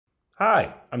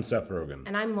Hi, I'm Seth Rogen.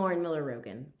 And I'm Lauren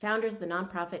Miller-Rogan, founders of the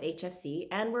nonprofit HFC,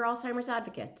 and we're Alzheimer's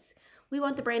advocates. We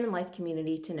want the brain and life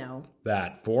community to know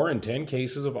That 4 in 10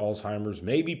 cases of Alzheimer's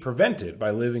may be prevented by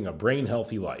living a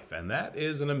brain-healthy life, and that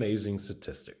is an amazing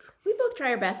statistic. we both try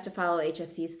our best to follow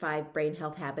HFC's 5 brain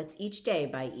health habits each day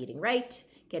by eating right,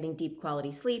 getting deep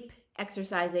quality sleep,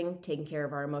 exercising, taking care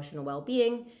of our emotional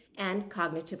well-being, and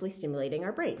cognitively stimulating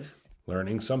our brains.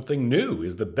 Learning something new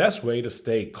is the best way to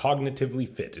stay cognitively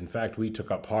fit. In fact, we took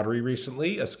up pottery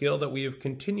recently, a skill that we have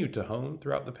continued to hone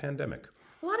throughout the pandemic.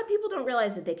 A lot of people don't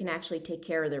realize that they can actually take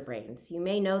care of their brains. You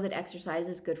may know that exercise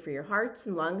is good for your hearts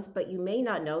and lungs, but you may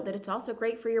not know that it's also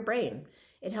great for your brain.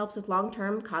 It helps with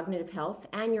long-term cognitive health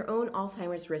and your own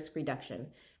Alzheimer's risk reduction.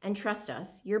 And trust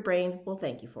us, your brain will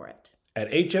thank you for it.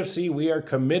 At HFC, we are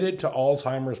committed to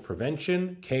Alzheimer's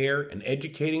prevention, care, and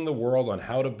educating the world on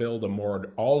how to build a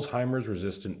more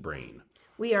Alzheimer's-resistant brain.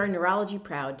 We are neurology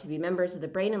proud to be members of the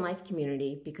Brain and Life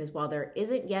community because while there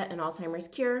isn't yet an Alzheimer's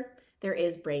cure, there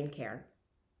is brain care.